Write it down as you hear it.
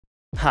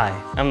Hi,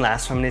 I'm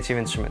Lars from Native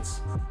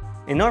Instruments.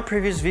 In our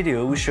previous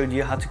video, we showed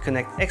you how to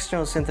connect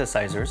external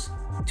synthesizers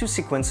to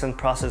sequence and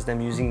process them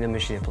using the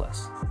MASCHINE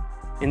Plus.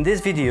 In this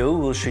video,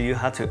 we'll show you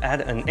how to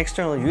add an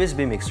external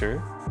USB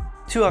mixer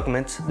to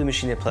augment the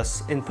MASCHINE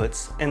Plus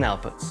inputs and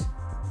outputs.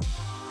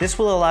 This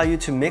will allow you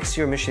to mix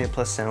your MASCHINE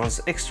Plus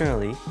sounds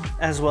externally,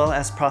 as well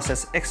as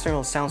process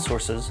external sound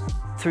sources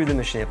through the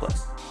MASCHINE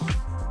Plus.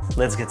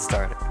 Let's get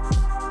started.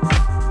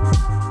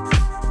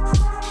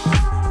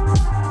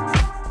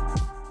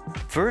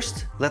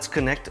 First, let's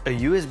connect a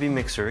USB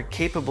mixer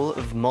capable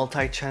of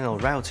multi-channel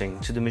routing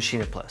to the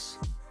MASCHINE Plus.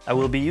 I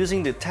will be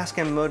using the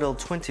Tascam Model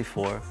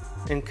 24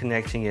 and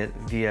connecting it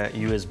via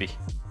USB.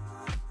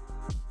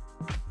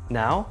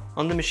 Now,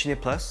 on the MASCHINE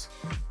Plus,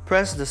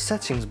 press the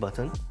Settings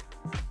button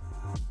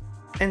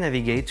and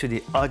navigate to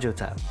the Audio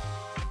tab.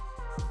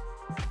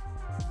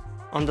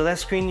 On the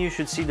left screen, you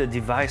should see the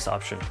Device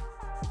option.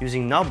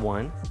 Using knob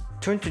 1,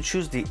 turn to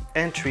choose the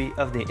entry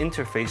of the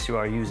interface you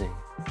are using.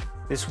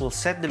 This will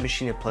set the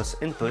MASCHINE Plus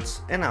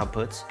inputs and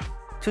outputs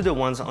to the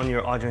ones on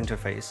your audio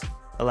interface,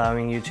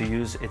 allowing you to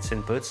use its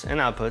inputs and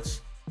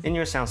outputs in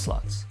your sound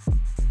slots.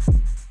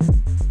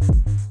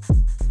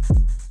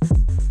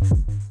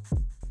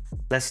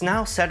 Let's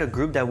now set a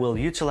group that will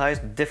utilize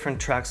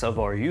different tracks of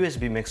our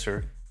USB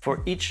mixer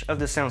for each of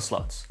the sound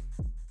slots.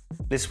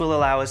 This will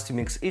allow us to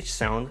mix each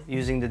sound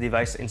using the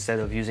device instead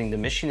of using the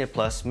MASCHINE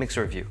Plus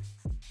mixer view.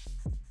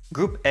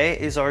 Group A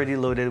is already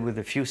loaded with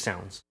a few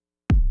sounds.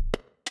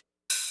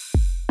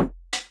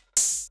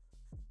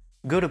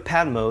 Go to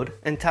pad mode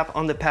and tap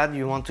on the pad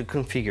you want to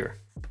configure.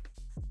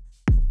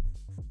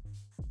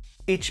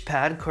 Each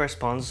pad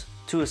corresponds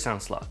to a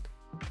sound slot.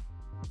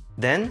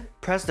 Then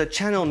press the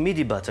channel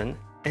MIDI button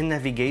and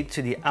navigate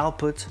to the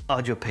output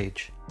audio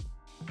page.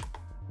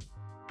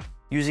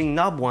 Using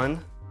knob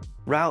 1,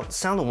 route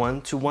sound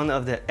 1 to one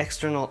of the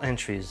external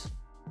entries.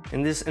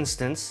 In this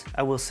instance,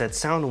 I will set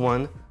sound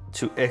 1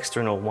 to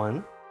external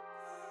 1,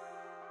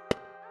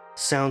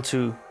 sound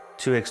 2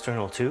 to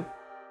external 2,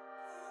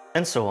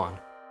 and so on.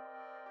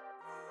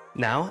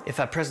 Now, if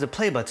I press the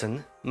play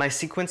button, my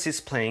sequence is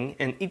playing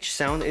and each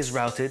sound is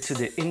routed to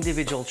the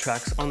individual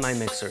tracks on my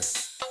mixer.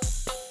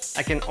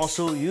 I can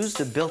also use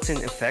the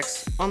built-in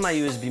effects on my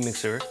USB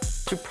mixer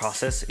to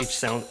process each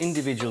sound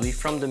individually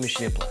from the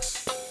MASCHINE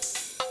Plus.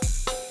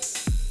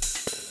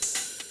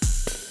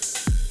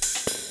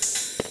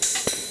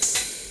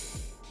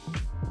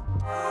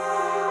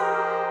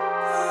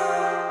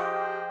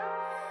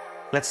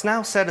 Let's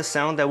now set a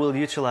sound that will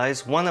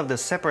utilize one of the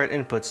separate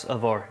inputs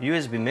of our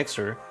USB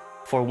mixer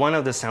for one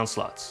of the sound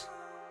slots.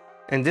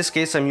 In this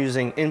case, I'm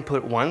using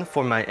input 1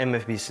 for my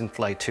MFB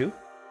Synthfly 2,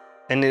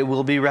 and it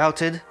will be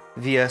routed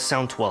via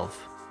sound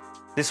 12.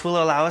 This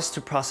will allow us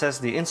to process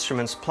the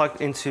instruments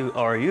plugged into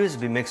our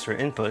USB mixer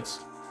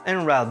inputs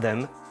and route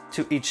them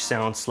to each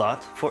sound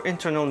slot for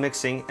internal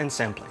mixing and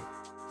sampling.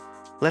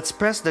 Let's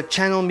press the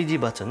channel MIDI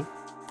button,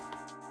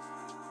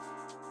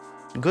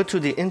 go to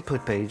the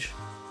input page.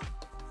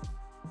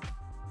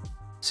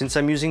 Since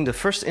I'm using the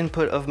first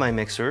input of my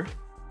mixer,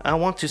 I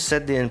want to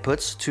set the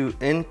inputs to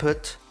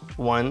input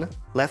 1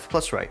 left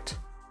plus right.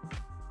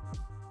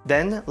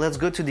 Then let's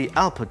go to the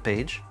output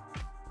page.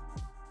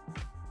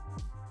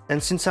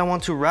 And since I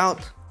want to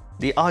route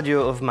the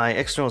audio of my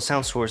external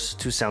sound source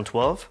to sound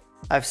 12,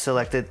 I've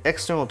selected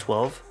external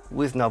 12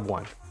 with knob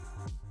 1.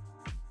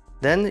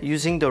 Then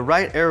using the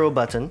right arrow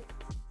button,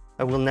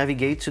 I will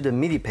navigate to the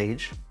MIDI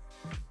page.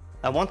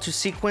 I want to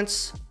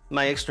sequence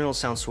my external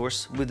sound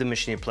source with the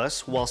MASCHINE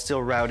Plus while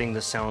still routing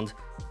the sound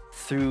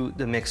through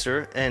the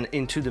mixer and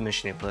into the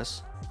MASCHINE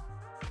Plus.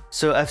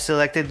 So I've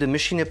selected the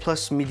MASCHINE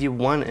Plus MIDI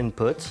 1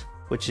 input,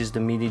 which is the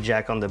MIDI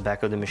jack on the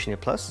back of the MASCHINE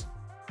Plus.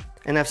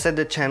 And I've set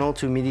the channel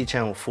to MIDI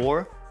channel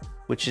 4,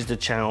 which is the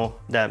channel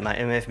that my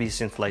MFB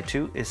Synthfly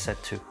 2 is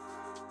set to.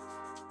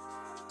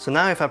 So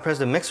now if I press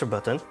the mixer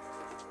button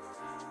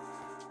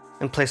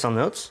and play some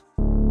notes,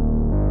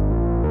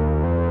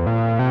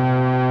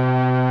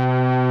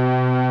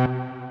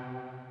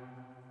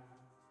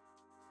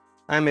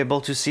 I'm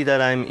able to see that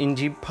I'm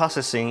indeed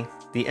processing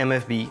the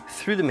MFB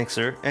through the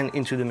mixer and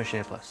into the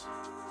MASCHINE Plus.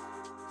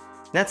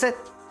 That's it!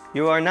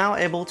 You are now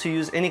able to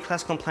use any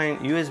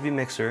class-compliant USB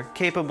mixer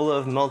capable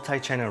of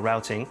multi-channel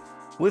routing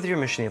with your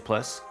MASCHINE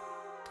Plus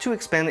to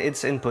expand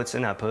its inputs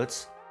and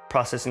outputs,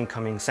 process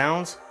incoming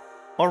sounds,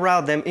 or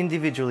route them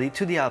individually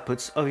to the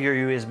outputs of your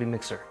USB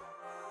mixer.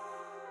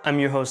 I'm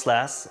your host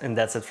Lars, and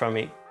that's it from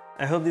me.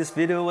 I hope this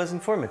video was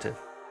informative.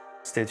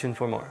 Stay tuned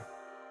for more.